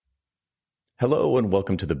Hello and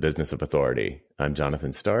welcome to the Business of Authority. I'm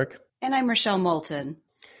Jonathan Stark. And I'm Rochelle Moulton.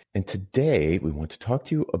 And today we want to talk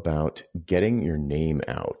to you about getting your name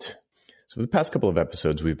out. So for the past couple of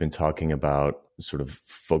episodes, we've been talking about sort of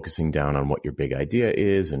focusing down on what your big idea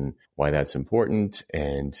is and why that's important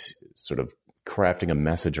and sort of crafting a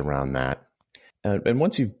message around that. And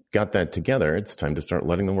once you've got that together, it's time to start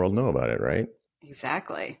letting the world know about it, right?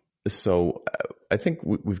 Exactly. So I think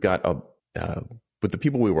we've got with the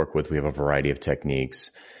people we work with, we have a variety of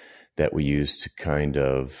techniques that we use to kind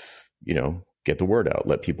of, get the word out,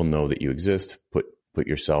 let people know that you exist, put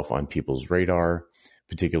yourself on people's radar,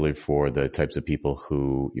 particularly for the types of people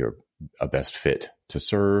who you're a best fit to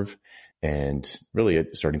serve, and really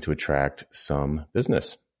starting to attract some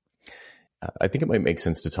business. I think it might make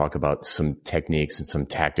sense to talk about some techniques and some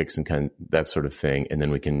tactics and kind of that sort of thing, and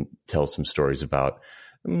then we can tell some stories about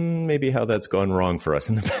maybe how that's gone wrong for us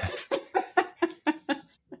in the past.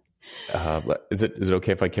 Is it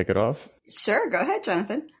okay if I kick it off? Sure. Go ahead,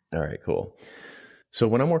 Jonathan. All right, cool. So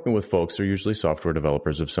when I'm working with folks, they're usually software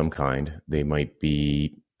developers of some kind. They might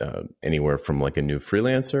be anywhere from like a new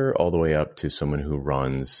freelancer all the way up to someone who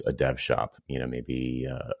runs a dev shop, maybe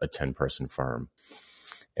a 10-person firm.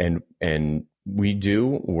 And we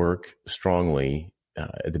do work strongly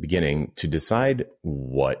at the beginning to decide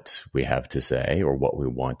what we have to say or what we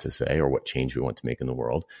want to say or what change we want to make in the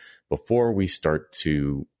world before we start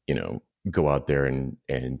to, go out there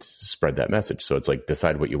and spread that message. So it's like,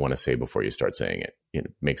 decide what you want to say before you start saying it.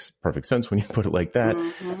 It makes perfect sense when you put it like that.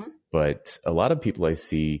 Mm-hmm. But a lot of people I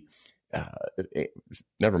see,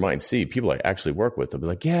 people I actually work with, they'll be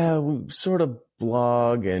like, yeah, we sort of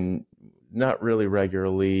blog and not really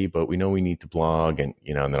regularly, but we know we need to blog. And,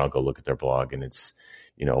 and then I'll go look at their blog and it's,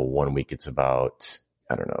 1 week it's about,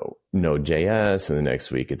 Node.js. And the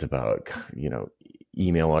next week it's about,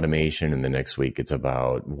 email automation. And the next week it's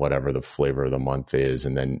about whatever the flavor of the month is.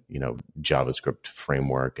 And then, JavaScript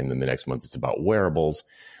framework. And then the next month it's about wearables.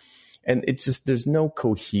 And it's just, there's no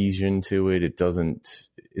cohesion to it.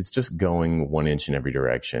 It's just going 1 inch in every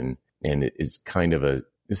direction. And it is kind of a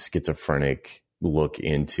schizophrenic look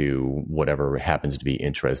into whatever happens to be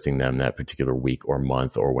interesting them that particular week or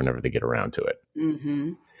month or whenever they get around to it.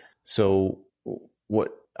 Mm-hmm. So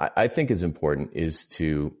what I think is important is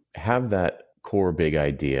to have that core big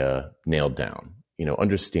idea nailed down,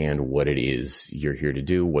 understand what it is you're here to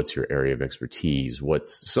do. What's your area of expertise?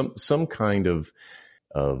 What's some kind of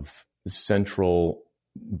central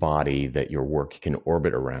body that your work can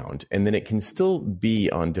orbit around. And then it can still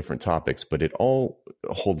be on different topics, but it all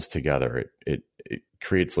holds together. It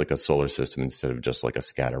creates like a solar system instead of just like a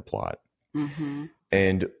scatter plot. Mm-hmm.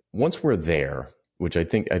 And once we're there, which I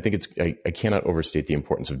think I cannot overstate the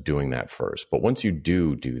importance of doing that first. But once you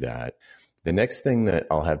do that, the next thing that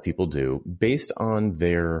I'll have people do based on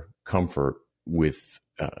their comfort with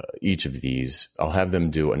each of these, I'll have them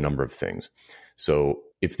do a number of things. So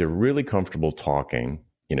if they're really comfortable talking,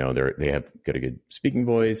 they have got a good speaking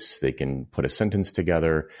voice, they can put a sentence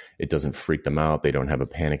together. It doesn't freak them out. They don't have a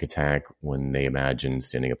panic attack when they imagine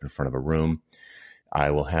standing up in front of a room. I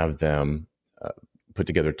will have them put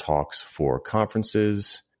together talks for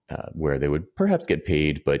conferences where they would perhaps get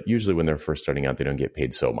paid, but usually when they're first starting out, they don't get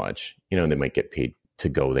paid so much. They might get paid to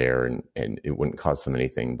go there and it wouldn't cost them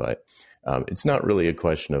anything, but it's not really a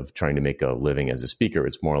question of trying to make a living as a speaker.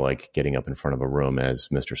 It's more like getting up in front of a room as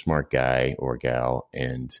Mr. Smart Guy or gal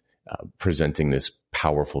and presenting this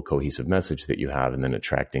powerful, cohesive message that you have and then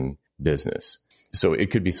attracting business. So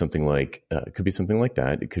it could be something like that. It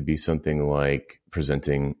could be something like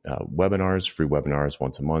presenting webinars, free webinars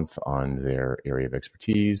once a month on their area of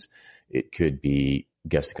expertise. It could be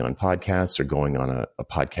guesting on podcasts or going on a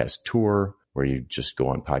podcast tour where you just go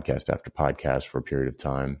on podcast after podcast for a period of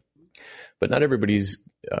time. But not everybody's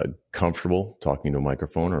comfortable talking to a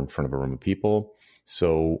microphone or in front of a room of people.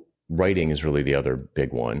 So writing is really the other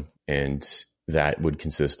big one. And that would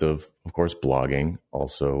consist of course, blogging,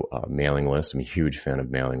 also a mailing list. I'm a huge fan of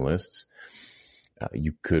mailing lists.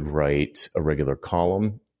 You could write a regular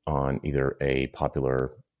column on either a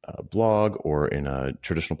popular blog or in a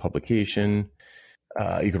traditional publication.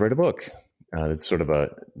 You could write a book. That's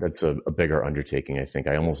a bigger undertaking, I think.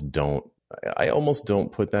 I almost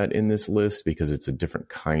don't put that in this list because it's a different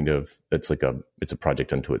kind of, it's a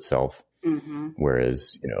project unto itself. Mm-hmm.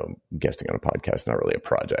 Whereas, guesting on a podcast, not really a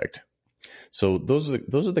project. So those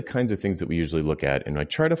are the kinds of things that we usually look at. And I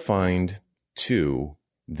try to find two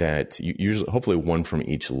that usually, hopefully one from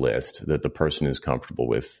each list that the person is comfortable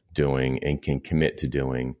with doing and can commit to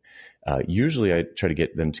doing. Usually I try to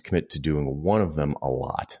get them to commit to doing one of them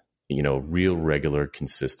a real regular,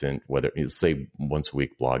 consistent, whether it's say once a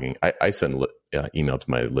week blogging. I send email to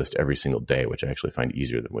my list every single day, which I actually find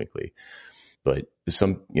easier than weekly. But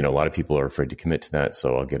a lot of people are afraid to commit to that.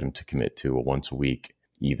 So I'll get them to commit to a once a week,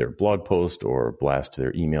 either blog post or blast to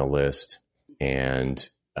their email list, and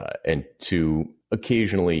to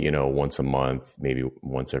occasionally, once a month, maybe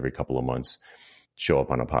once every couple of months, show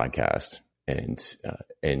up on a podcast.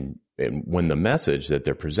 And when the message that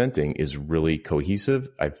they're presenting is really cohesive,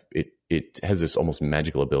 it has this almost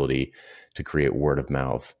magical ability to create word of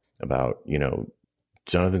mouth about,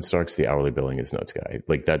 Jonathan Starks, the hourly billing is nuts guy.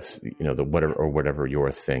 Like that's, the whatever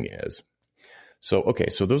your thing is. So, okay.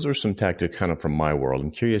 So those are some tactics kind of from my world.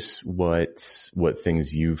 I'm curious what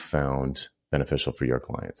things you've found beneficial for your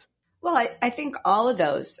clients. Well, I think all of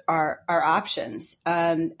those are options.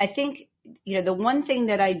 I think, the one thing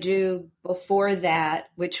that I do before that,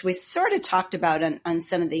 which we sort of talked about on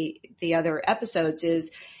some of the other episodes,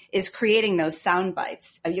 is creating those sound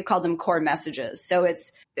bites. You call them core messages. So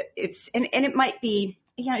it's and it might be,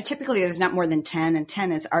 typically there's not more than 10, and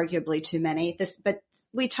 10 is arguably too many. But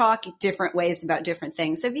we talk different ways about different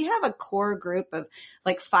things. So if you have a core group of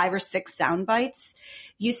like 5 or 6 sound bites,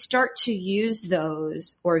 you start to use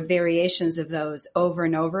those or variations of those over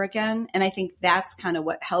and over again. And I think that's kind of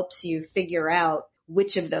what helps you figure out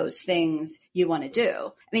which of those things you want to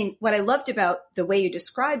do. I mean, what I loved about the way you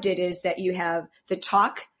described it is that you have the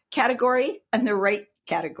talk category and the write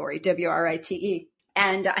category, WRITE.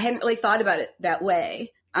 And I hadn't really thought about it that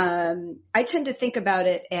way. I tend to think about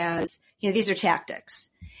it as, these are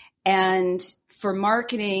tactics. And for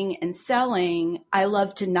marketing and selling, I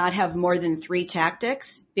love to not have more than 3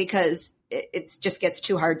 tactics because it just gets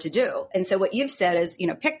too hard to do. And so what you've said is,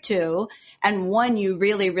 pick 2 and 1 you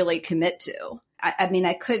really, really commit to. I mean,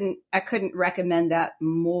 I couldn't recommend that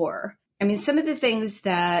more. I mean, some of the things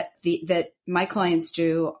that my clients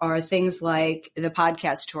do are things like the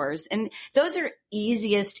podcast tours. And those are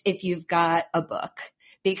easiest if you've got a book,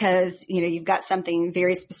 because, you've got something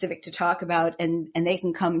very specific to talk about and they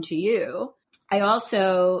can come to you. I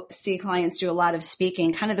also see clients do a lot of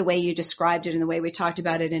speaking, kind of the way you described it and the way we talked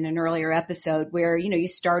about it in an earlier episode, where, you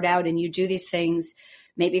start out and you do these things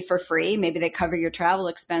maybe for free, maybe they cover your travel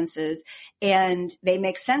expenses, and they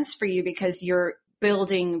make sense for you because you're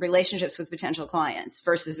building relationships with potential clients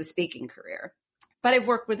versus a speaking career. But I've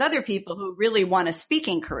worked with other people who really want a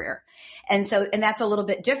speaking career. And that's a little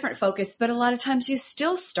bit different focus, but a lot of times you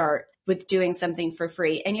still start with doing something for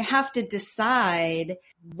free, and you have to decide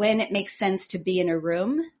when it makes sense to be in a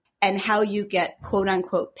room and how you get quote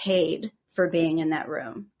unquote paid for being in that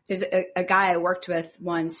room. There's a guy I worked with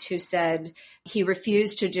once who said he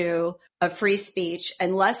refused to do a free speech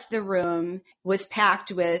unless the room was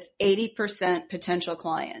packed with 80% potential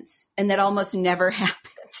clients. And that almost never happened.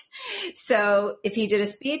 So if he did a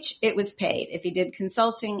speech, it was paid. If he did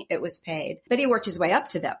consulting, it was paid. But he worked his way up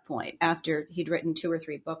to that point after he'd written 2 or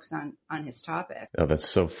 3 books on his topic. Oh, that's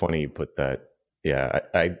so funny you put that. Yeah,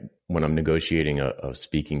 I when I'm negotiating a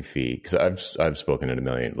speaking fee, because I've spoken at a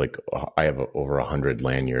million, like I have over 100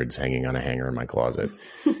 lanyards hanging on a hanger in my closet,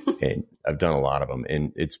 and I've done a lot of them,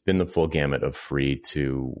 and it's been the full gamut of free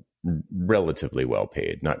to relatively well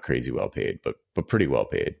paid, not crazy well paid, but pretty well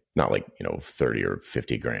paid, not like 30 or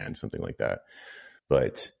 50 grand, something like that,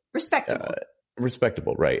 but respectable.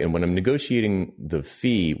 Respectable, right? And when I'm negotiating the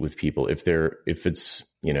fee with people, if it's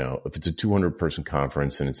a 200 person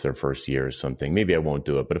conference and it's their first year or something, maybe I won't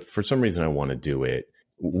do it. But if for some reason I want to do it,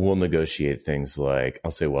 we'll negotiate things like,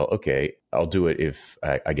 I'll say, well, okay, I'll do it if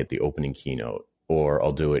I get the opening keynote, or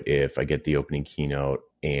I'll do it if I get the opening keynote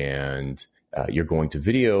and you're going to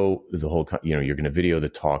video the whole, you're going to video the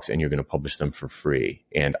talks and you're going to publish them for free,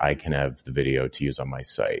 and I can have the video to use on my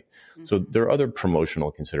site. Mm-hmm. So there are other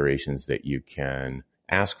promotional considerations that you can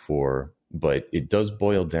ask for, but it does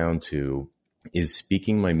boil down to, is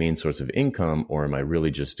speaking my main source of income, or am I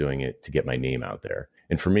really just doing it to get my name out there?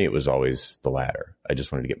 And for me, it was always the latter. I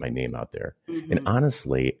just wanted to get my name out there. Mm-hmm. And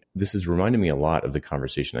honestly, this is reminding me a lot of the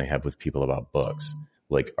conversation I have with people about books.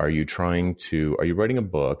 Like, are you writing a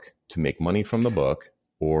book to make money from the book,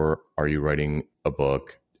 or are you writing a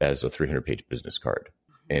book as a 300-page business card?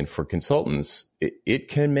 And for consultants, it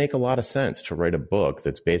can make a lot of sense to write a book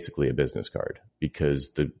that's basically a business card,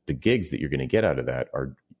 because the gigs that you're going to get out of that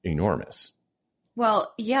are enormous.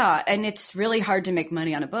 Well, yeah. And it's really hard to make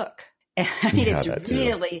money on a book. I mean, it's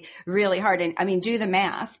really, really hard. And I mean, do the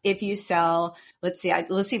math. If you sell, let's see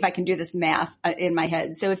if I can do this math in my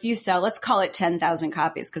head. So if you sell, let's call it 10,000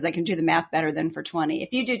 copies, because I can do the math better than for 20.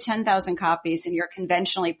 If you do 10,000 copies and you're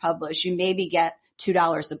conventionally published, you maybe get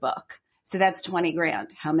 $2 a book. So that's 20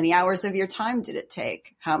 grand. How many hours of your time did it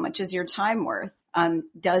take? How much is your time worth?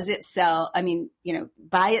 Does it sell? I mean,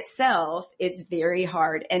 by itself, it's very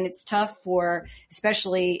hard, and it's tough for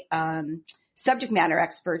especially subject matter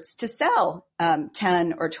experts to sell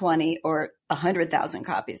 10 or 20 or 100,000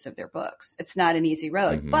 copies of their books. It's not an easy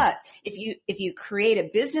road. Mm-hmm. But if you create a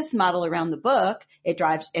business model around the book, it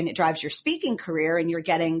drives your speaking career, and you're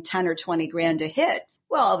getting 10 or 20 grand a hit.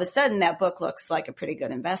 Well, all of a sudden that book looks like a pretty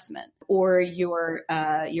good investment. Or you're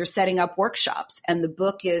setting up workshops, and the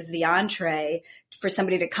book is the entree for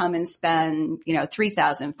somebody to come and spend,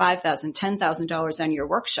 $3,000, $5,000, $10,000 on your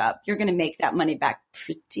workshop. You're going to make that money back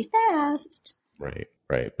pretty fast. Right.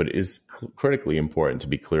 But it is critically important to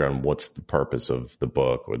be clear on what's the purpose of the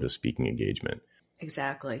book or the speaking engagement.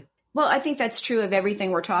 Exactly. Well, I think that's true of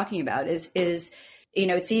everything we're talking about is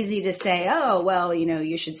it's easy to say, oh, well,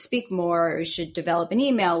 you should speak more, or you should develop an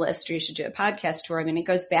email list, or you should do a podcast tour. I mean, it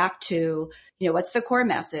goes back to, what's the core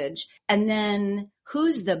message? And then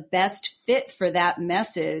who's the best fit for that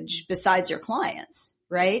message besides your clients,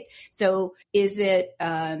 right? So is it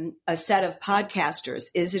a set of podcasters?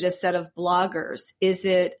 Is it a set of bloggers? Is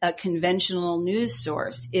it a conventional news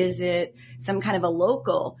source? Is it some kind of a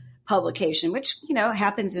local publication, which,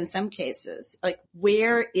 happens in some cases? Like,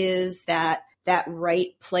 where is that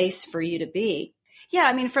right place for you to be? Yeah,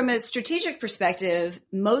 I mean, from a strategic perspective,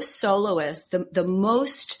 most soloists, the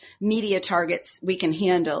most media targets we can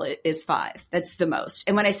handle is 5. That's the most.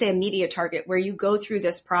 And when I say a media target, where you go through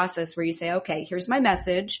this process where you say, okay, here's my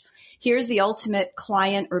message. Here's the ultimate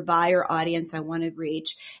client or buyer audience I want to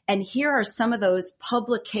reach. And here are some of those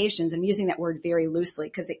publications. I'm using that word very loosely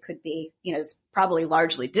because it could be, it's probably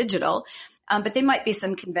largely digital, but they might be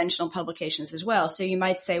some conventional publications as well. So you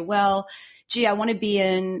might say, well, gee, I want to be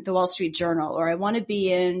in the Wall Street Journal, or I want to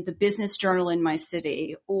be in the Business Journal in my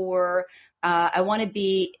city, or I want to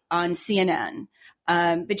be on CNN.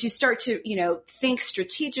 But you start to, think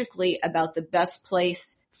strategically about the best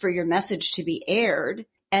place for your message to be aired,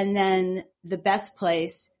 and then the best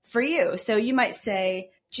place for you. So you might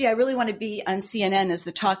say, gee, I really want to be on CNN as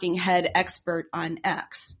the talking head expert on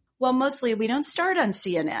X. Well, mostly we don't start on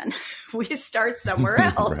CNN. We start somewhere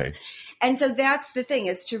else. Right. And so that's the thing,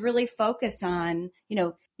 is to really focus on,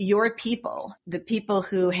 your people, the people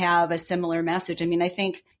who have a similar message. I mean, I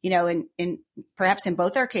think, in perhaps in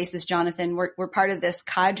both our cases, Jonathan, we're part of this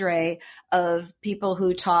cadre of people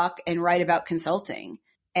who talk and write about consulting.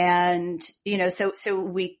 And, so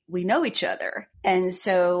we know each other. And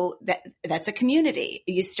so that's a community.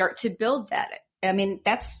 You start to build that. I mean,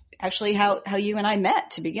 that's actually how you and I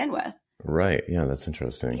met to begin with. Right. Yeah, that's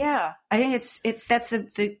interesting. Yeah. I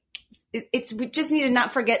think we just need to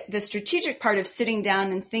not forget the strategic part of sitting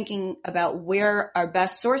down and thinking about where our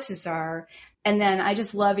best sources are. And then I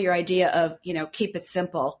just love your idea of, keep it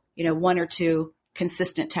simple, 1 or 2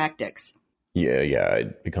 consistent tactics. Yeah.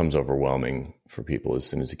 It becomes overwhelming for people as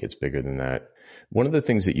soon as it gets bigger than that. One of the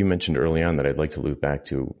things that you mentioned early on that I'd like to loop back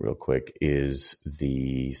to real quick is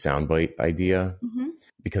the soundbite idea. Mm-hmm.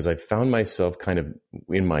 Because I found myself kind of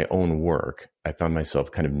in my own work, I found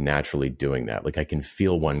myself kind of naturally doing that. Like I can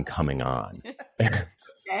feel one coming on.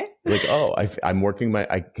 Okay. Like, oh,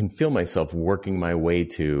 I can feel myself working my way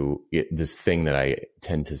to this thing that I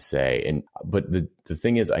tend to say. But the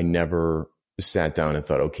thing is, I never sat down and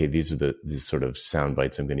thought, okay, these are the sort of sound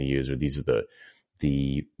bites I'm going to use, or these are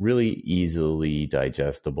the really easily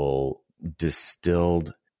digestible,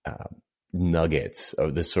 distilled, nuggets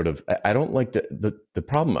of this sort of. I don't like the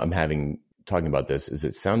problem I'm having talking about this is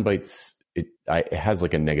that sound bites, it has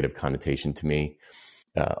like a negative connotation to me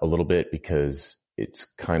a little bit, because it's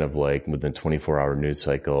kind of like within 24-hour news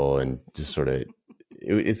cycle, and just sort of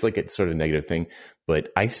it's like a sort of negative thing.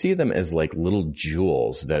 But I see them as like little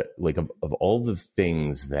jewels that, like, of all the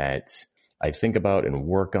things that I think about and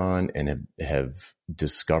work on and have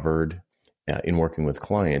discovered in working with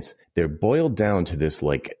clients, they're boiled down to this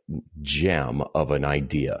like gem of an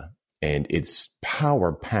idea, and it's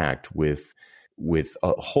power packed with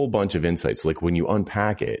a whole bunch of insights. Like when you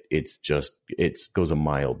unpack it, it goes a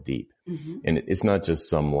mile deep. Mm-hmm. And it's not just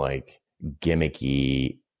some like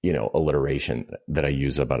gimmicky, alliteration that I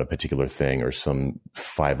use about a particular thing, or some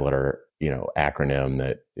 5-letter, acronym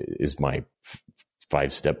that is my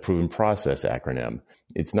 5-step proven process acronym.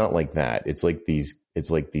 It's not like that. It's like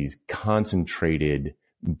these concentrated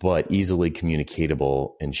but easily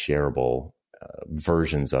communicatable and shareable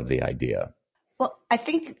versions of the idea. Well, I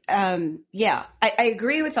think, I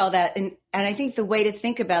agree with all that. And I think the way to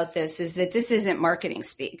think about this is that this isn't marketing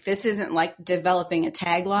speak. This isn't like developing a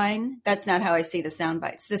tagline. That's not how I see the sound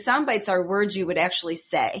bites. The sound bites are words you would actually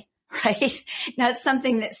say, right? Not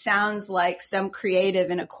something that sounds like some creative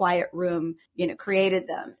in a quiet room, created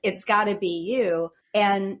them. It's got to be you.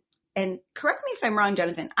 And and correct me if I'm wrong,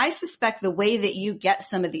 Jonathan, I suspect the way that you get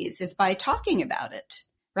some of these is by talking about it,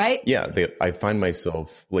 right? Yeah. I find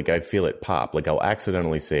myself like, I feel it pop. Like I'll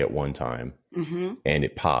accidentally say it one time and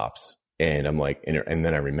it pops and I'm like, and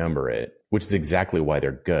then I remember it, which is exactly why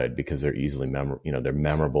they're good, because they're easily they're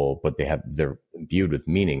memorable, but they're imbued with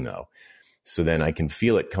meaning though. So then I can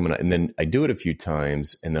feel it coming out, and then I do it a few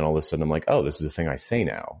times, and then all of a sudden I'm like, oh, this is a thing I say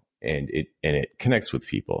now, and it connects with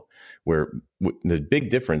people. Where the big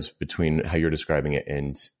difference between how you're describing it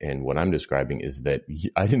and what I'm describing is that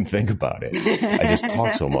I didn't think about it. I just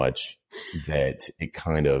talk so much that it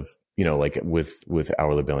kind of, like with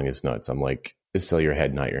hourly billing is nuts. I'm like, sell your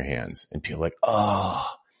head, not your hands, and people are like, oh.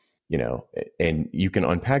 And you can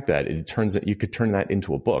unpack that. You could turn that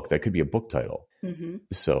into a book. That could be a book title.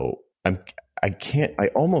 So I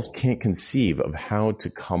almost can't conceive of how to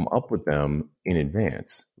come up with them in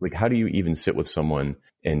advance. Like, how do you even sit with someone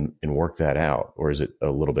and work that out? Or is it a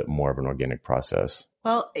little bit more of an organic process?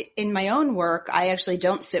 Well, in my own work, I actually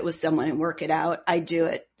don't sit with someone and work it out. I do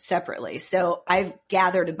it separately. So I've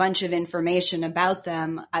gathered a bunch of information about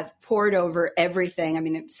them. I've poured over everything. I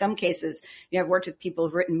mean, in some cases, I've worked with people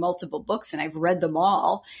who've written multiple books and I've read them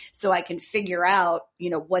all. So I can figure out,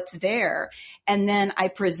 what's there. And then I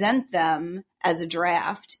present them as a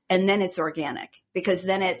draft, and then it's organic, because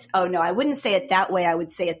then it's, oh no, I wouldn't say it that way. I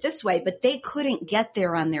would say it this way, but they couldn't get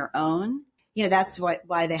there on their own. That's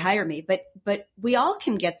why they hire me. But we all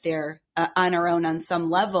can get there on our own on some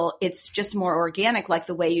level. It's just more organic, like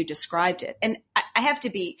the way you described it. And I have to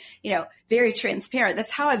be, very transparent.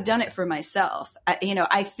 That's how I've done it for myself.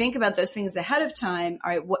 I think about those things ahead of time.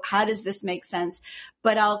 All right, how does this make sense?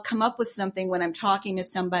 But I'll come up with something when I'm talking to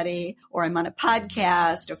somebody, or I'm on a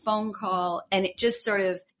podcast, a phone call, and it just sort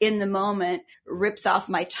of in the moment rips off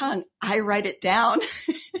my tongue. I write it down.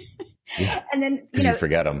 Yeah. And then, you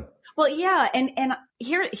forget them. Well, yeah. And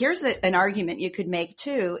here's an argument you could make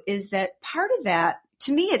too, is that part of that,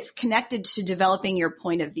 to me, it's connected to developing your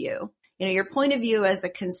point of view. Your point of view as a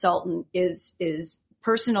consultant is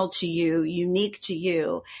personal to you, unique to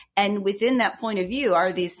you. And within that point of view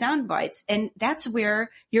are these sound bites. And that's where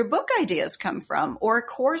your book ideas come from, or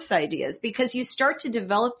course ideas, because you start to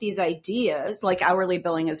develop these ideas, like hourly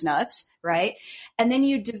billing is nuts, right? And then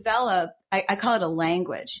you develop, I call it a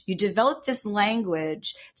language. You develop this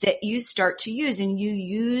language that you start to use, and you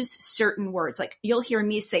use certain words. Like you'll hear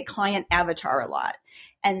me say client avatar a lot.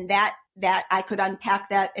 And that I could unpack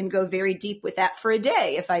that and go very deep with that for a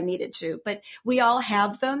day if I needed to. But we all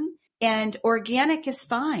have them, and organic is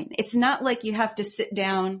fine. It's not like you have to sit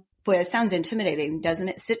down. Boy, it sounds intimidating, doesn't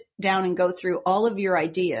it? Sit down and go through all of your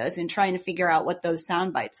ideas and trying to figure out what those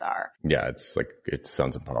sound bites are. Yeah, it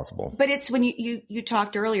sounds impossible. But it's when you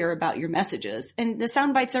talked earlier about your messages, and the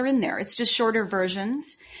sound bites are in there. It's just shorter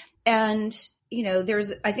versions. And,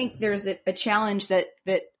 I think there's a challenge that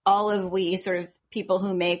all of we sort of people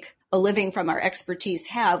who make a living from our expertise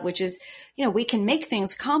have, which is, we can make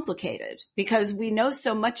things complicated because we know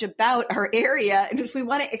so much about our area, and we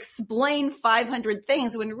want to explain 500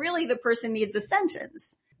 things when really the person needs a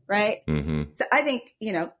sentence, right? Mm-hmm. So I think,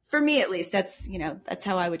 for me at least, that's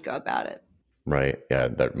how I would go about it. Right. Yeah.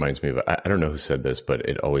 That reminds me of, I don't know who said this, but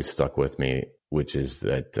it always stuck with me, which is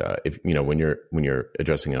that if, when you're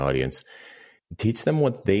addressing an audience, teach them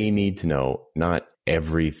what they need to know, not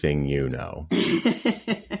everything you know.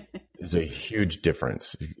 There's a huge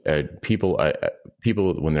difference. People,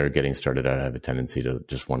 when they're getting started out, have a tendency to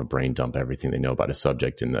just want to brain dump everything they know about a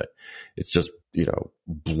subject, and that it's just,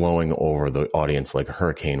 blowing over the audience like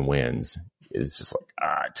hurricane winds. It's just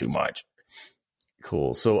like, too much.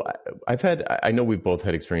 Cool. So I know we've both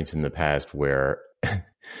had experience in the past where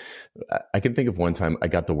I can think of one time I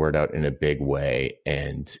got the word out in a big way,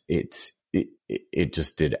 and it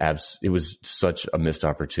just did it was such a missed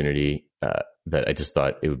opportunity that I just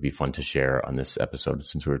thought it would be fun to share on this episode,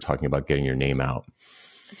 since we were talking about getting your name out.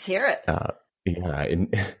 Let's hear it. Yeah.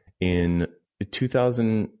 In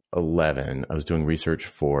 2011, I was doing research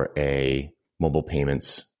for a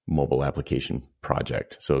mobile application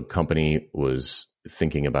project. So a company was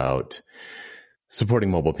thinking about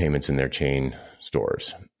supporting mobile payments in their chain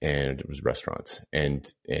stores, and it was restaurants.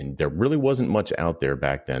 And there really wasn't much out there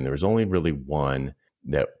back then. There was only really one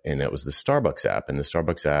and that was the Starbucks app. And the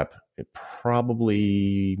Starbucks app,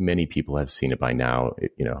 probably many people have seen it by now.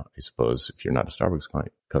 I suppose if you're not a Starbucks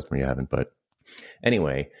customer, you haven't. But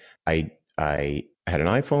anyway, I had an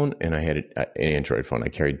iPhone and I had an Android phone. I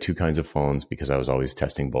carried two kinds of phones because I was always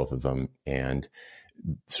testing both of them. And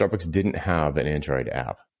Starbucks didn't have an Android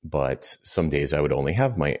app. but some days I would only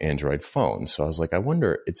have my Android phone. So I was like, I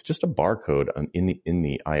wonder, it's just a barcode in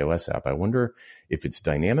the iOS app. I wonder if it's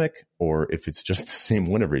dynamic or if it's just the same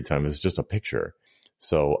one every time. It's just a picture.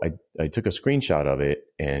 So I took a screenshot of it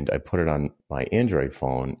and I put it on my Android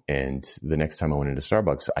phone. And the next time I went into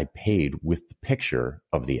Starbucks, I paid with the picture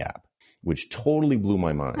of the app, which totally blew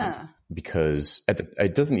my mind because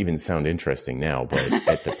it doesn't even sound interesting now, but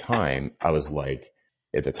at the time I was like,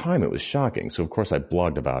 at the time it was shocking. So of course I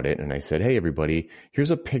blogged about it and I said, hey, everybody,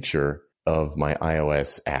 here's a picture of my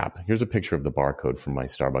iOS app. Here's a picture of the barcode from my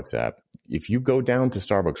Starbucks app. If you go down to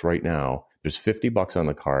Starbucks right now, there's $50 on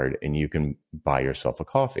the card and you can buy yourself a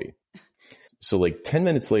coffee. So like 10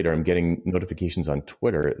 minutes later, I'm getting notifications on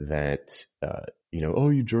Twitter that, oh,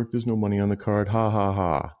 you jerk, there's no money on the card. Ha, ha,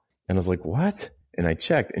 ha. And I was like, what? And I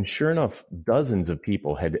checked, and sure enough, dozens of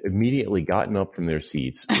people had immediately gotten up from their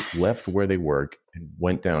seats, left where they work, and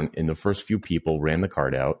went down. And the first few people ran the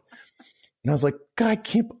card out. And I was like, God, at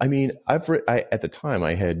the time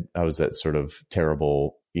I was that sort of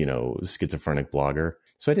terrible, schizophrenic blogger.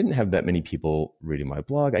 So I didn't have that many people reading my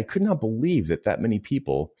blog. I could not believe that many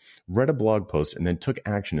people read a blog post and then took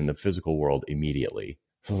action in the physical world immediately.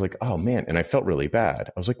 So I was like, oh man. And I felt really bad.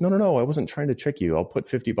 I was like, no, I wasn't trying to trick you. I'll put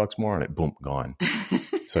 $50 more on it. Boom, gone.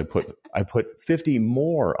 So I put 50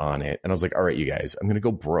 more on it. And I was like, all right, you guys, I'm going to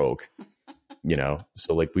go broke,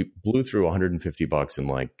 So like we blew through $150 in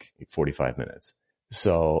like 45 minutes.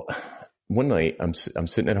 So one night I'm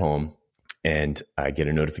sitting at home and I get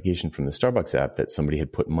a notification from the Starbucks app that somebody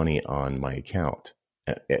had put money on my account.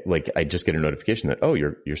 Like I just get a notification that, oh,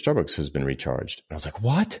 your Starbucks has been recharged. And I was like,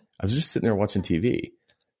 what? I was just sitting there watching TV.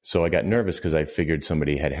 So I got nervous because I figured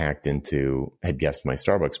somebody had guessed my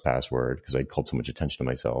Starbucks password because I'd called so much attention to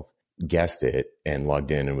myself, guessed it and logged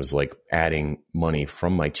in and was like adding money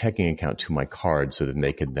from my checking account to my card so that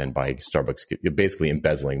they could then buy Starbucks, basically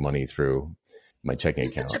embezzling money through my checking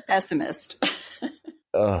account. Such a pessimist.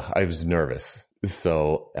 I was nervous.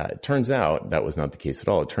 So it turns out that was not the case at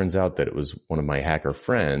all. It turns out that it was one of my hacker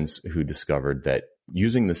friends who discovered that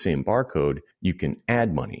using the same barcode, you can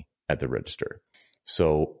add money at the register.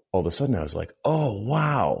 So all of a sudden I was like, oh,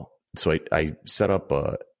 wow. So I set up,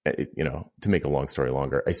 to make a long story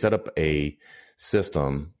longer, I set up a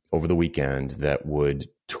system over the weekend that would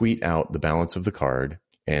tweet out the balance of the card.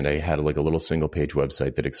 And I had like a little single page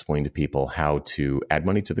website that explained to people how to add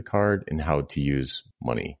money to the card and how to use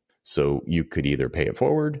money. So you could either pay it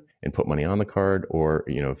forward and put money on the card, or,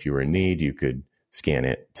 if you were in need, you could scan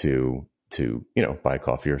it to buy a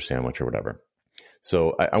coffee or a sandwich or whatever.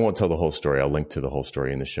 So I won't tell the whole story. I'll link to the whole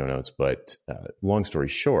story in the show notes. But long story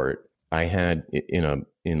short, I had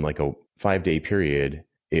in like a 5-day period,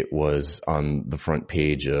 it was on the front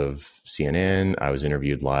page of CNN. I was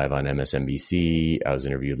interviewed live on MSNBC. I was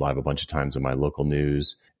interviewed live a bunch of times on my local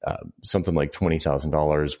news. Something like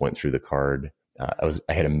 $20,000 went through the card.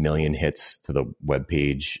 I had 1 million hits to the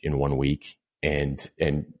webpage in 1 week. And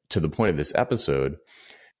to the point of this episode,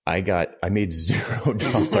 I made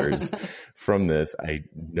 $0 from this.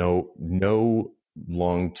 No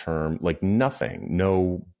long-term, like nothing,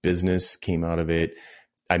 no business came out of it.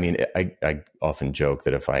 I mean, I often joke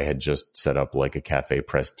that if I had just set up like a Cafe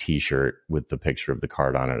Press t-shirt with the picture of the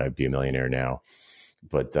card on it, I'd be a millionaire now.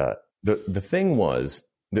 But the thing was,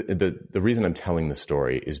 the reason I'm telling the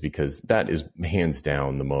story is because that is hands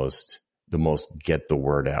down the most get the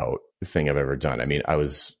word out thing I've ever done. I mean, I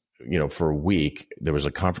was, for a week, there was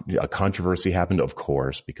a controversy happened, of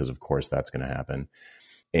course, because of course that's going to happen.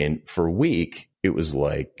 And for a week, it was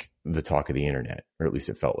like the talk of the internet, or at least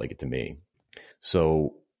it felt like it to me.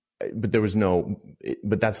 So, but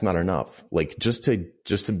that's not enough. Like just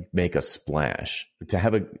to make a splash,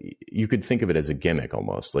 you could think of it as a gimmick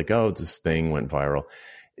almost, like, oh, this thing went viral.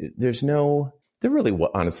 There really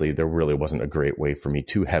wasn't a great way for me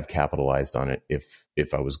to have capitalized on it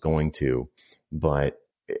if I was going to. But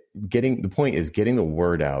the point is getting the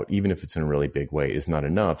word out, even if it's in a really big way, is not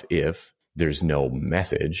enough if there's no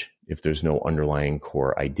message, if there's no underlying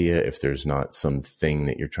core idea, if there's not something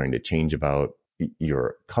that you're trying to change about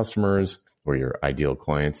your customers or your ideal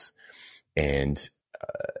clients. And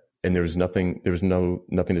there was nothing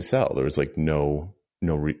to sell. There was like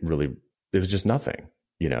really, it was just nothing.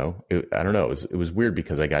 I don't know. It was weird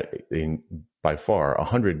because I got by far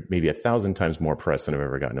 100, maybe 1,000 times more press than I've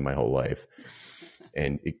ever gotten in my whole life.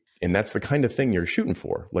 And that's the kind of thing you're shooting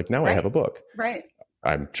for. Like now I have a book. Right.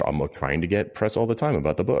 I'm trying to get press all the time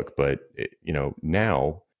about the book, but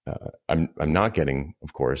now I'm not getting,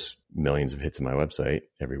 of course, millions of hits on my website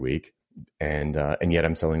every week, and yet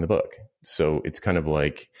I'm selling the book. So it's kind of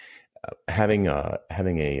like having a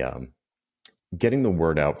getting the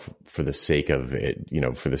word out for the sake of it,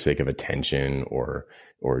 for the sake of attention or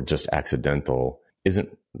just accidental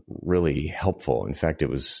isn't really helpful. In fact, it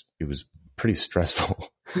was pretty stressful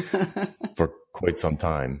for quite some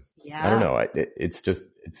time. Yeah. I don't know.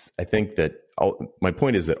 I think that my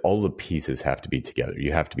point is that all the pieces have to be together.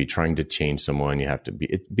 You have to be trying to change someone. You have to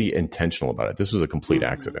be intentional about it. This was a complete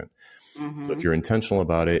accident. Mm-hmm. So if you're intentional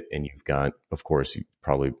about it and you've got, of course, you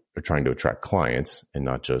probably are trying to attract clients and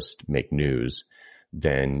not just make news,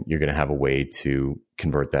 then you're going to have a way to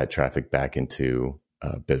convert that traffic back into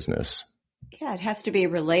business. Yeah, it has to be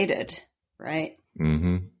related, right?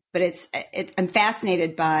 Mm-hmm. But I'm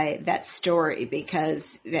fascinated by that story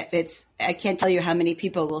because I can't tell you how many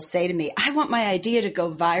people will say to me, I want my idea to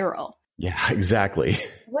go viral. Yeah, exactly.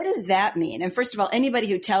 What does that mean? And first of all, anybody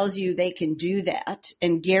who tells you they can do that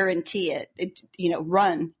and guarantee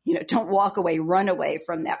don't walk away, run away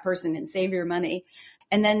from that person and save your money.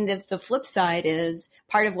 And then the flip side is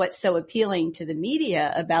part of what's so appealing to the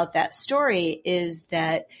media about that story is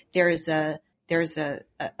that there's a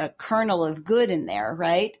kernel of good in there,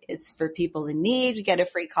 right? It's for people in need, get a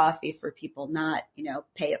free coffee, for people not,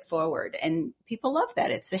 pay it forward. And people love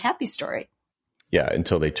that. It's a happy story. Yeah,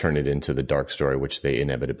 until they turn it into the dark story, which they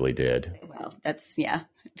inevitably did. Well,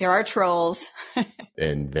 there are trolls.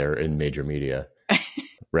 And they're in major media.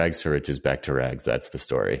 Rags to riches, back to rags. That's the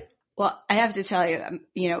story. Well, I have to tell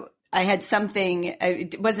you, I had something,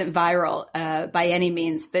 it wasn't viral by any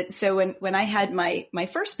means, but so when I had my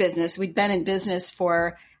first business, we'd been in business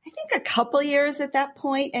for, I think, a couple years at that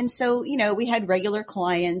point. And so, we had regular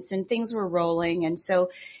clients and things were rolling. And so,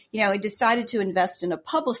 I decided to invest in a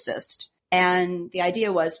publicist. And the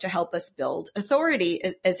idea was to help us build authority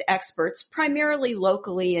as experts, primarily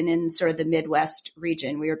locally and in sort of the Midwest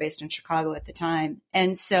region. We were based in Chicago at the time.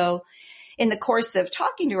 And so in the course of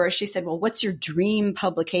talking to her, she said, well, what's your dream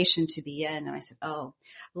publication to be in? And I said, oh,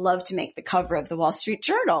 I'd love to make the cover of the Wall Street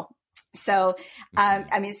Journal. So,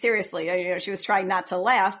 seriously, she was trying not to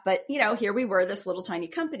laugh, but, here we were, this little tiny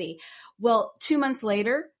company. Well, 2 months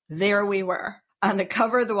later, there we were on the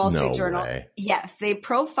cover of the Wall Street Journal. Way. Yes, they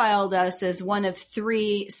profiled us as one of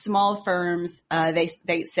 3 small firms.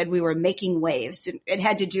 They said we were making waves. It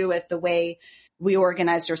had to do with the way we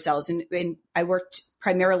organized ourselves. And I worked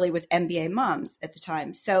primarily with MBA moms at the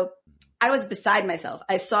time. So I was beside myself.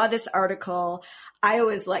 I saw this article. I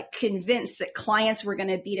was convinced that clients were going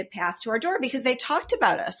to beat a path to our door because they talked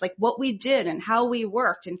about us, like what we did and how we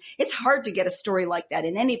worked. And it's hard to get a story like that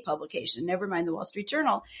in any publication, never mind the Wall Street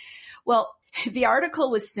Journal. Well, the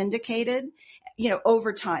article was syndicated,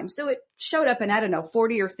 over time. So it showed up in,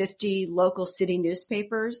 40 or 50 local city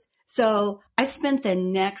newspapers. So I spent the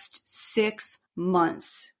next 6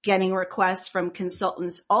 months getting requests from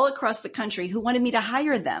consultants all across the country who wanted me to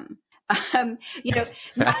hire them.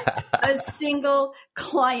 Not a single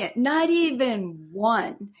client, not even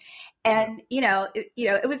one. And,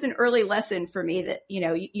 it was an early lesson for me that,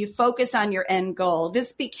 you focus on your end goal.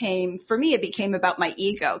 For me, it became about my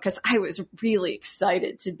ego because I was really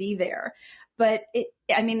excited to be there. But it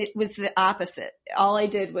was the opposite. All I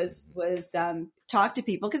did was talk to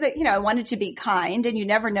people because, I wanted to be kind and you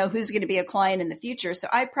never know who's going to be a client in the future. So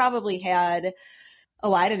I probably had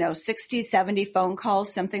 60, 70 phone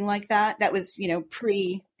calls, something like that. That was,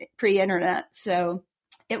 pre-internet. So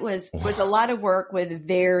it was a lot of work with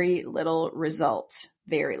very little results,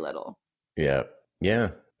 very little. Yeah.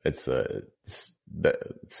 Yeah. It's the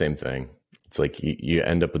same thing. It's like you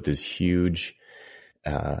end up with this huge,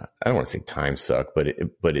 I don't want to say time suck, but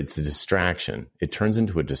it's a distraction. It turns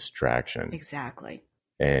into a distraction. Exactly.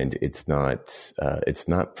 And it's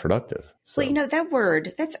not productive. So. Well, that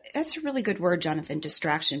word, that's a really good word, Jonathan,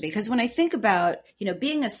 distraction, because when I think about,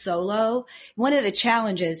 being a solo, one of the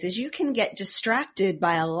challenges is you can get distracted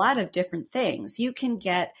by a lot of different things. You can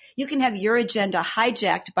have your agenda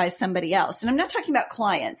hijacked by somebody else. And I'm not talking about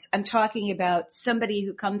clients. I'm talking about somebody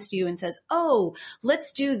who comes to you and says, oh,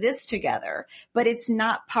 let's do this together. But it's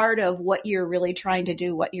not part of what you're really trying to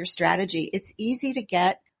do, what your strategy. It's easy to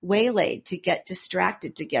get waylaid, to get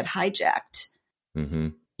distracted, to get hijacked. Mm-hmm.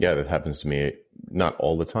 Yeah, that happens to me not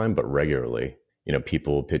all the time, but regularly.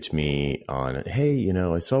 People pitch me on, hey,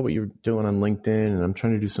 I saw what you were doing on LinkedIn and I'm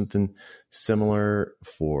trying to do something similar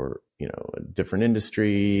for, a different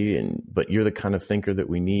industry. But you're the kind of thinker that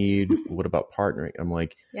we need. What about partnering? I'm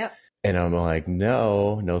like, yep. And I'm like,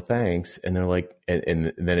 no, thanks. And they're like,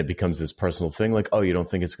 and then it becomes this personal thing, like, oh, you don't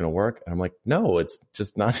think it's going to work? And I'm like, no, it's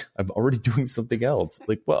just not. I'm already doing something else.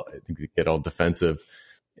 Like, well, I think they get all defensive.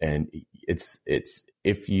 And it's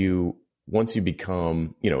once you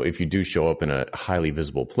become, if you do show up in a highly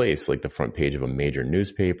visible place, like the front page of a major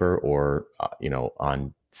newspaper or,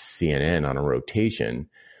 on CNN on a rotation,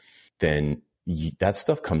 then that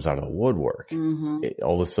stuff comes out of the woodwork. Mm-hmm.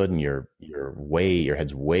 All of a sudden your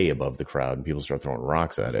head's way above the crowd and people start throwing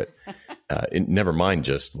rocks at it. Never mind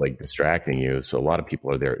just like distracting you. So a lot of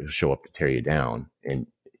people are there to show up to tear you down. And,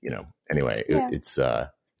 anyway, yeah.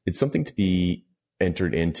 It's something to be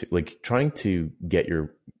entered into, like trying to get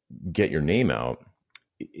your name out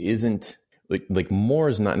isn't like more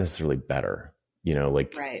is not necessarily better,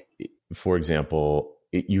 right. For example,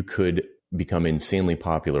 you could become insanely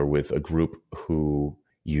popular with a group who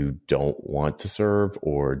you don't want to serve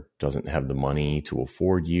or doesn't have the money to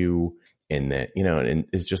afford you. And that, and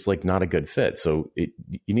it's just like not a good fit. So you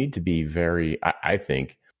need to be very, I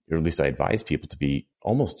think, or at least I advise people to be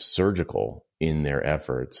almost surgical in their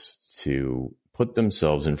efforts to put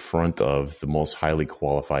themselves in front of the most highly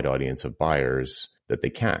qualified audience of buyers that they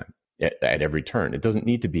can at every turn. It doesn't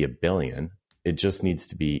need to be a billion. It just needs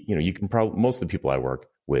to be, you can probably, most of the people I work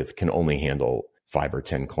with can only handle 5 or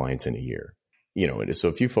 10 clients in a year. So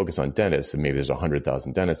if you focus on dentists, and maybe there's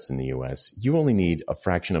 100,000 dentists in the US, you only need a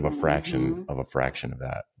fraction of a fraction mm-hmm. of a fraction of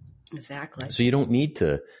that. Exactly. So you don't need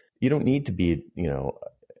to be,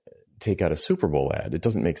 take out a Super Bowl ad. It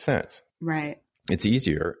doesn't make sense. Right. It's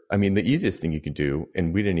easier. I mean, the easiest thing you could do,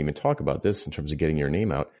 and we didn't even talk about this in terms of getting your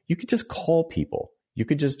name out, you could just call people. You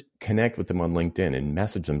could just connect with them on LinkedIn and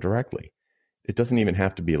message them directly. It doesn't even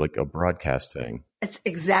have to be like a broadcast thing. It's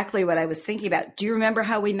exactly what I was thinking about. Do you remember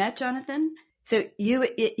how we met, Jonathan? So you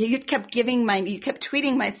kept you kept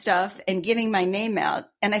tweeting my stuff and giving my name out.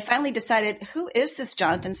 And I finally decided, who is this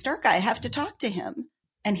Jonathan Stark guy? I have to talk to him.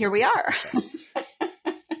 And here we are.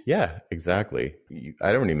 Yeah, exactly.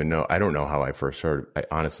 I don't know how I first heard. I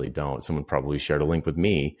honestly don't. Someone probably shared a link with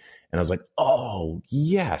me and I was like, oh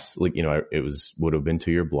yes. Like, would have been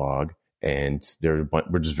to your blog. And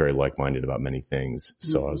we're just very like-minded about many things.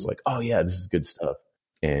 So mm-hmm. I was like, oh yeah, this is good stuff.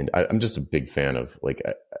 And I'm just a big fan of like,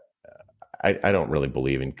 I don't really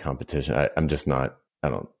believe in competition. I'm just not, I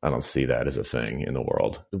don't see that as a thing in the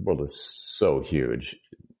world. The world is so huge,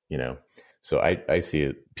 So I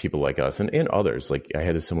see people like us and others. Like I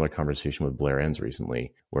had a similar conversation with Blair Enns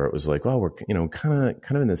recently where it was like, well, we're, kind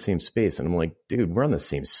of in the same space. And I'm like, dude, we're on the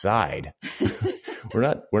same side. we're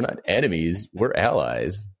not enemies. We're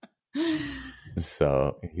allies.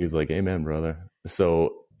 So he was like, amen, brother.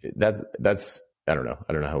 So that's, I don't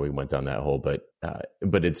know how we went down that hole,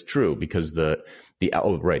 but it's true because the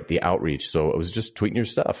outreach. So I was just tweeting your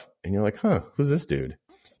stuff and you're like, huh, who's this dude?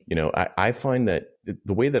 I find that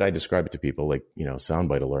the way that I describe it to people, like,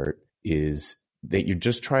 soundbite alert, is that you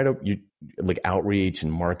just try to, like outreach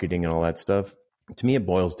and marketing and all that stuff. To me, it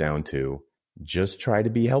boils down to just try to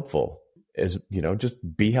be helpful just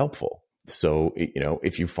be helpful. So,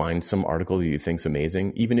 if you find some article that you think's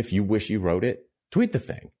amazing, even if you wish you wrote it, tweet the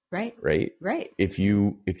thing. Right. Right. If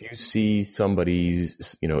you see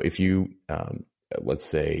somebody's, if you, let's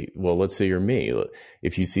say you're me,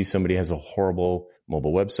 if you see somebody has a horrible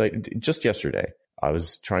mobile website, just yesterday, I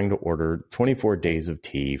was trying to order 24 days of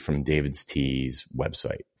tea from David's Tea's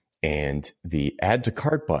website, and the add to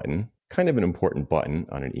cart button, kind of an important button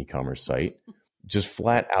on an e-commerce site, just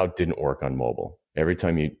flat out didn't work on mobile. Every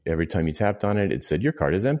time you tapped on it, it said, your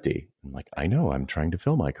cart is empty. I'm like, I know, I'm trying to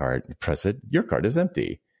fill my cart. Press it, your cart is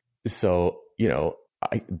empty. So,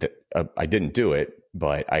 I didn't do it,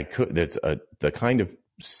 but I could. That's the kind of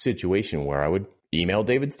situation where I would email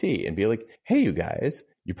David's Tea and be like, hey, you guys,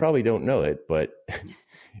 you probably don't know it, but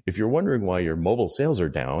if you're wondering why your mobile sales are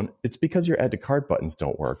down, it's because your add to cart buttons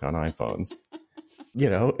don't work on iPhones.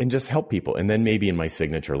 And just help people. And then maybe in my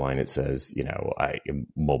signature line, it says, I am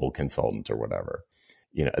mobile consultant or whatever.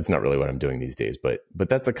 It's not really what I'm doing these days, but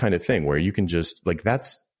that's the kind of thing where you can just like,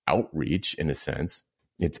 that's outreach in a sense.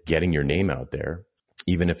 It's getting your name out there,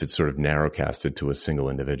 even if it's sort of narrowcasted to a single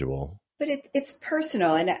individual. But it's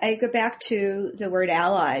personal. And I go back to the word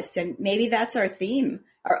allies, and maybe that's our theme.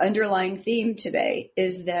 Our underlying theme today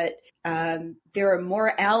is that there are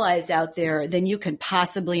more allies out there than you can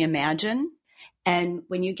possibly imagine. And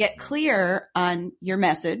when you get clear on your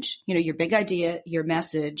message, your big idea, your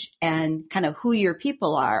message, and kind of who your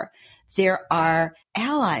people are, there are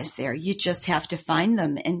allies there. You just have to find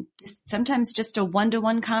them. And sometimes just a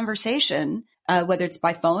one-to-one conversation, whether it's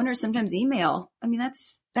by phone or sometimes email. I mean,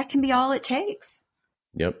 that can be all it takes.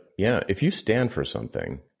 Yep. Yeah. If you stand for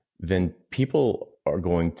something, then people are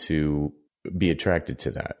going to be attracted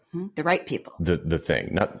to that. The right people. The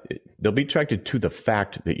thing. They'll be attracted to the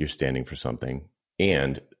fact that you're standing for something,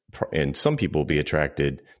 and some people will be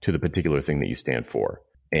attracted to the particular thing that you stand for.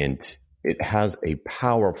 And it has a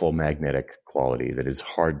powerful magnetic quality that is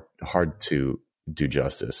hard to do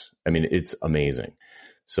justice. I mean, it's amazing.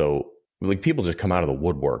 So like people just come out of the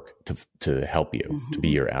woodwork to help you, to be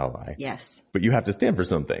your ally. Yes. But you have to stand for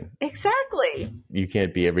something. Exactly. You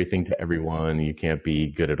can't be everything to everyone. You can't be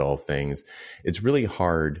good at all things. It's really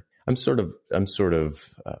hard. I'm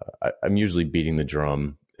usually beating the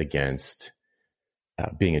drum against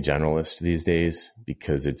being a generalist these days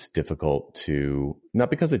because it's difficult to, not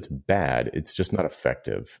because it's bad, it's just not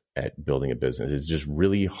effective at building a business. It's just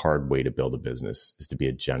really hard way to build a business is to be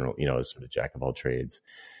a general, a sort of jack of all trades,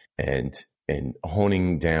 and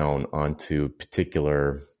honing down onto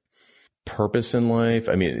particular purpose in life.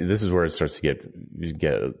 I mean, this is where it starts to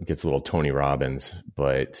gets a little Tony Robbins,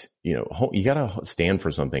 but you got to stand for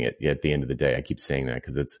something at the end of the day. I keep saying that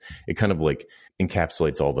because it kind of like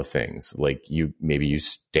encapsulates all the things. Like you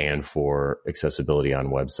stand for accessibility on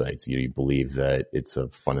websites. You believe that it's a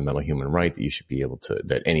fundamental human right that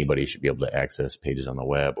that anybody should be able to access pages on the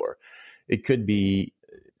web, or it could be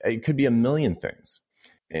a million things.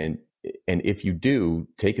 And if you do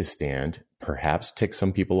take a stand, perhaps tick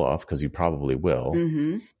some people off, because you probably will.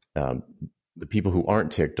 Mm-hmm. The people who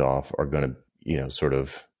aren't ticked off are going to, sort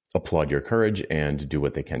of applaud your courage and do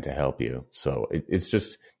what they can to help you. So it's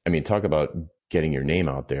just, talk about getting your name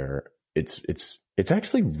out there. It's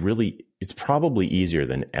actually really, it's probably easier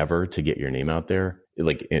than ever to get your name out there,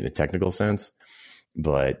 like in a technical sense.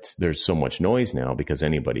 But there's so much noise now because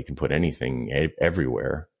anybody can put anything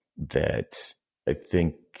everywhere that I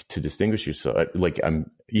think to distinguish yourself,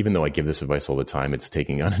 even though I give this advice all the time, it's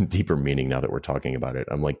taking on a deeper meaning now that we're talking about it.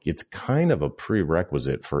 I'm like, it's kind of a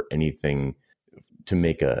prerequisite for anything to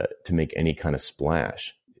make any kind of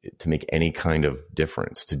splash, to make any kind of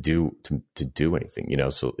difference, to do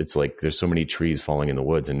anything, So it's like there's so many trees falling in the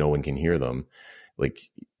woods and no one can hear them. Like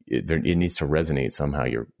it needs to resonate somehow.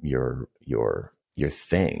 Your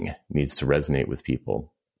thing needs to resonate with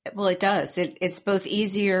people. Well, it does. It's both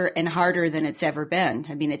easier and harder than it's ever been.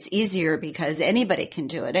 It's easier because anybody can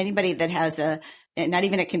do it. Anybody that has not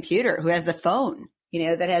even a computer, who has a phone,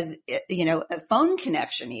 that has, a phone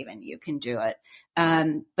connection, even, you can do it.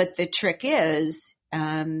 But the trick is,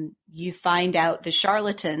 you find out the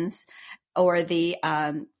charlatans, or the,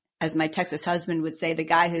 as my Texas husband would say, the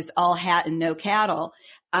guy who's all hat and no cattle.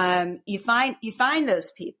 You find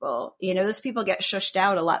those people, those people get shushed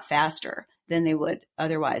out a lot faster than they would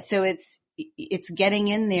otherwise. So it's getting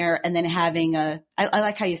in there and then having I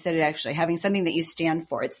like how you said it, actually, having something that you stand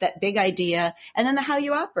for. It's that big idea, and then how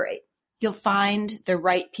you operate. You'll find the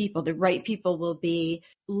right people. The right people will be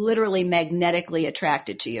literally magnetically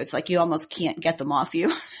attracted to you. It's like you almost can't get them off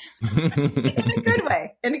you in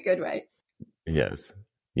a good way. Yes.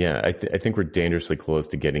 Yeah. I think we're dangerously close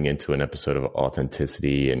to getting into an episode of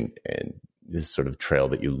authenticity and this sort of trail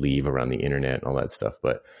that you leave around the internet and all that stuff.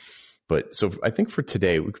 But so I think for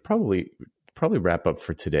today, we could probably wrap up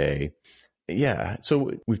for today. Yeah.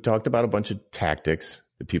 So we've talked about a bunch of tactics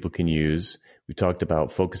that people can use. We talked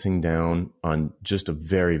about focusing down on just a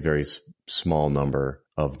very, very small number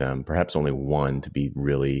of them, perhaps only one to be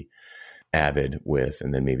really avid with,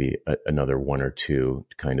 and then maybe another one or two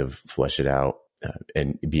to kind of flesh it out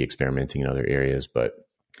and be experimenting in other areas. But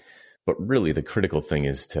really the critical thing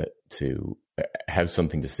is to have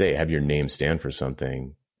something to say, have your name stand for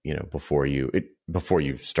something, before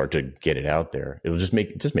you start to get it out there. It just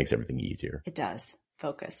makes everything easier. It does.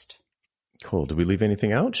 Focused. Cool. Did we leave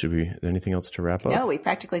anything out? Anything else to wrap up? No, we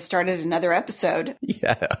practically started another episode.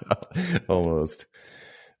 Yeah, almost.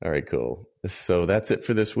 All right, cool. So that's it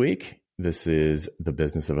for this week. This is The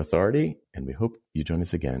Business of Authority, and we hope you join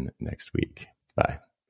us again next week. Bye.